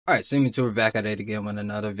Alright, Seemlytuber back at it again with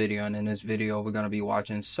another video, and in this video we're gonna be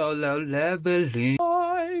watching Solo Leveling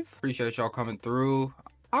 5. Appreciate y'all coming through.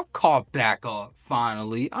 I've caught back up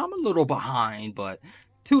finally. I'm a little behind, but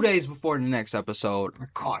 2 days before the next episode, I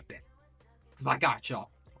caught back. Cause I got y'all.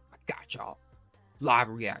 Live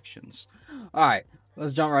reactions. Alright,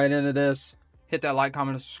 let's jump right into this. Hit that like,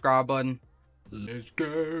 comment, and subscribe button. Let's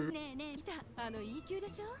go.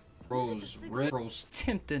 Bro's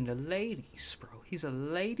tempting the ladies, bro. He's a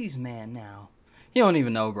ladies man now. He don't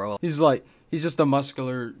even know, bro. He's just a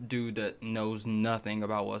muscular dude that knows nothing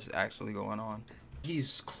about what's actually going on.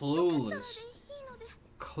 He's clueless.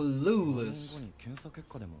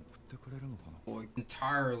 Boy,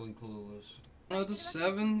 entirely clueless. The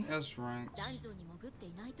 7 S ranks.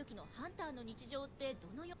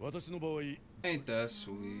 Ain't that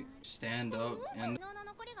sweet? Stand up and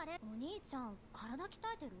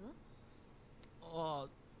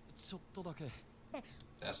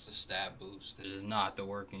that's the stat boost. It is not the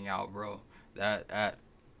working out, bro. That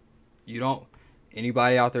you don't.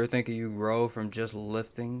 Anybody out there thinking you grow from just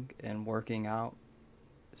lifting and working out?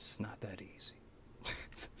 It's not that easy.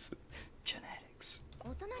 Genetics.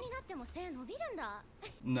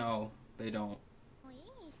 No, they don't.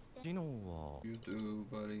 You do,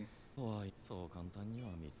 buddy. Why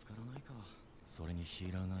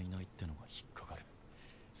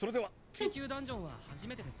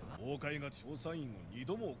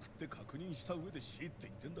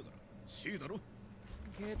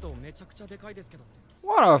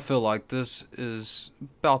do I feel like this is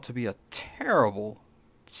about to be a terrible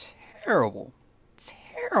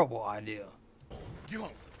idea?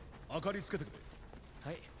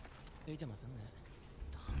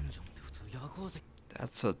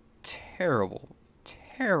 That's a terrible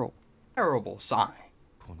sign.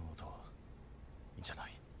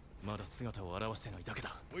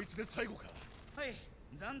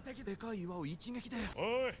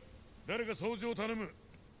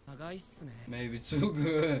 Maybe too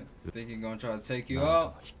good. Think he's gonna try to take you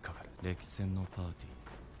out?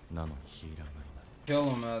 Kill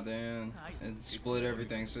him at the end and split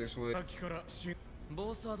everything 6 ways. Okay.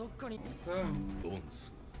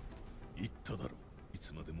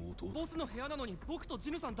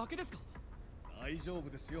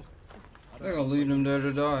 They're gonna leave him there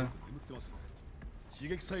to die.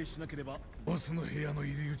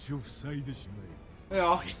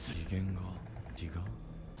 Yeah.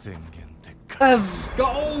 Let's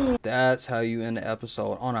go! That's how you end the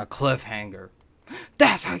episode, on a cliffhanger.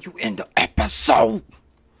 That's how you end the episode!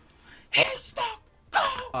 He's the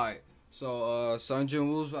goal! Alright, so Sung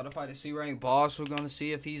Jin Woo's about to fight a C rank boss. We're gonna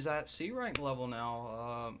see if he's at C rank level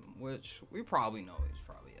now. Which we probably know he's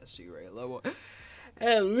probably at C rank level.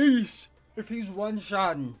 At least if he's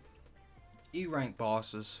one-shotting E rank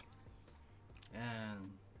bosses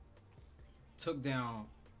and took down.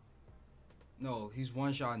 No, he's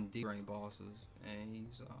one-shotting D rank bosses, and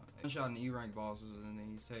he's one-shotting E rank bosses, and then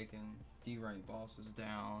he's taking D rank bosses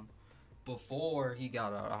down. Before he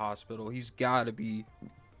got out of the hospital, he's got to be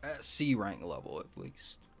at C rank level at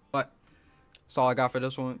least. But that's all I got for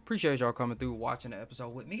this one. Appreciate y'all coming through, watching the episode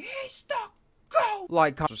with me. He's the GOAT!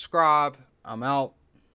 Like, comment, subscribe. I'm out.